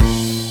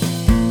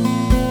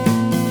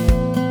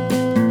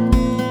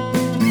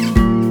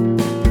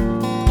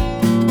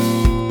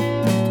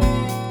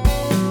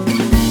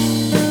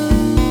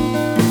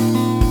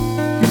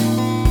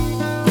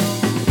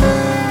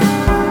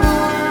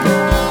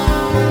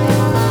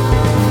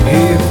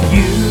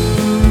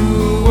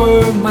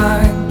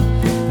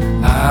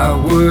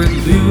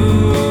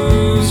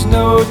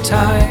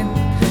tide,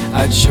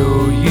 I'd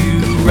show you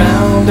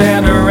round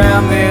and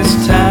around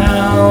this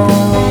town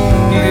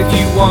if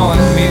you want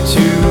me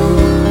to.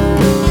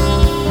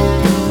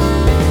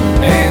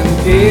 And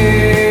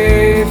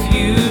if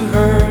you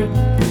heard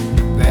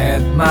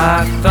that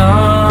my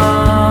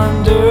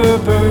thunderbird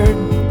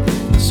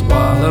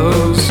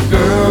swallows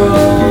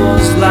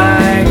girls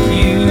like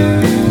you,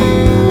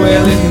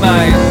 well, it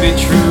might be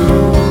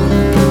true.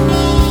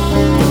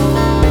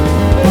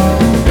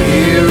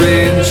 Here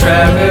in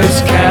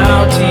Travis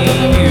County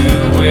you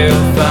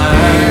will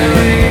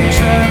find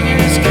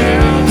Travis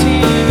County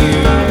you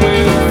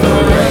will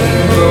find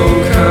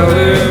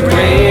rainbow-colored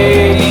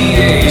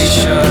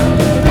radiation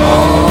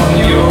on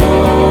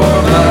your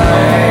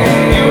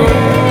mind,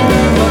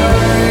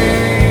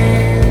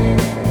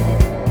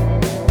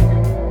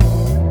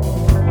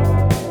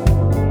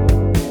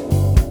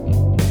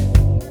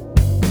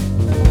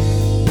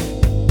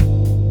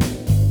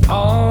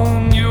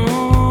 on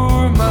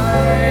your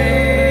mind.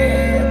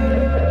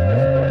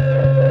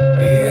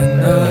 In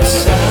the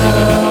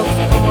south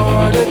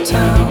part of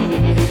town,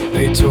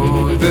 they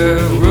tore the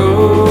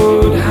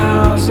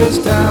roadhouses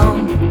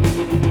down,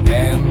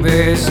 and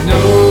there's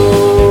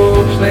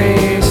no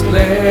place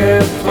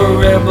left for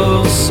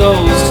rebel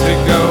souls to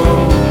go.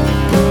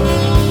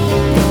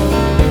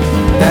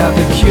 Now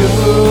the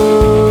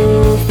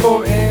cure for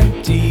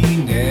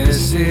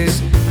emptiness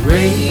is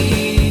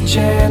rage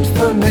and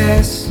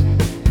finesse.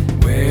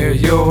 Wear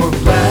your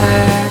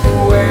black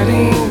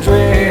wedding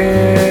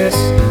dress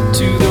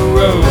to the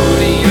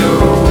rodeo.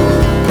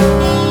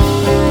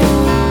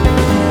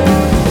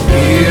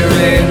 Here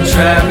in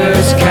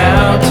Travis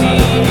County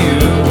you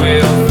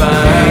will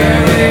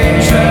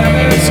find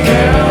Travis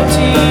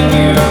County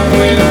you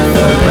will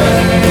find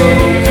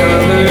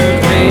rainbow-colored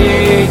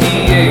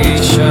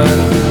radiation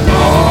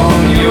on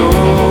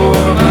your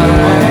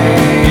mind.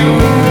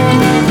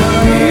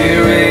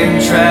 Here in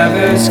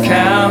Travis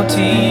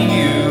County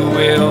you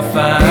will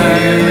find.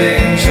 Here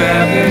in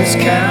Travis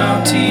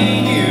County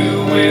you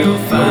will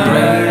find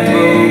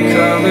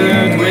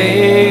rainbow-colored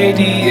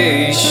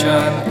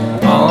radiation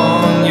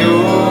on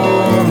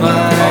your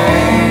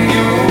mind,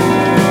 your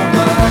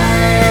mind.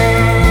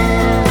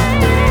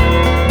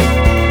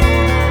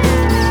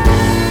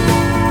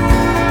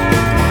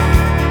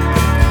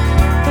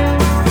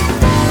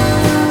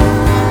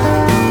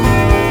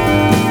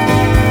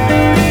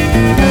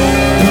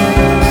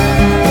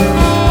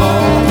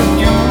 On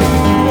your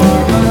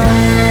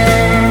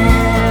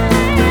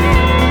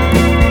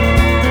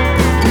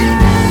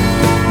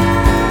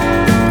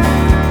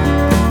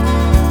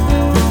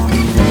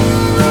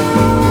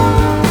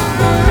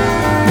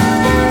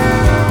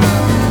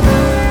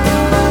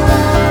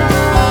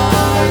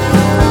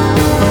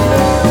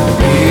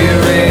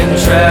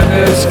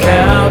Travis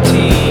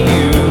County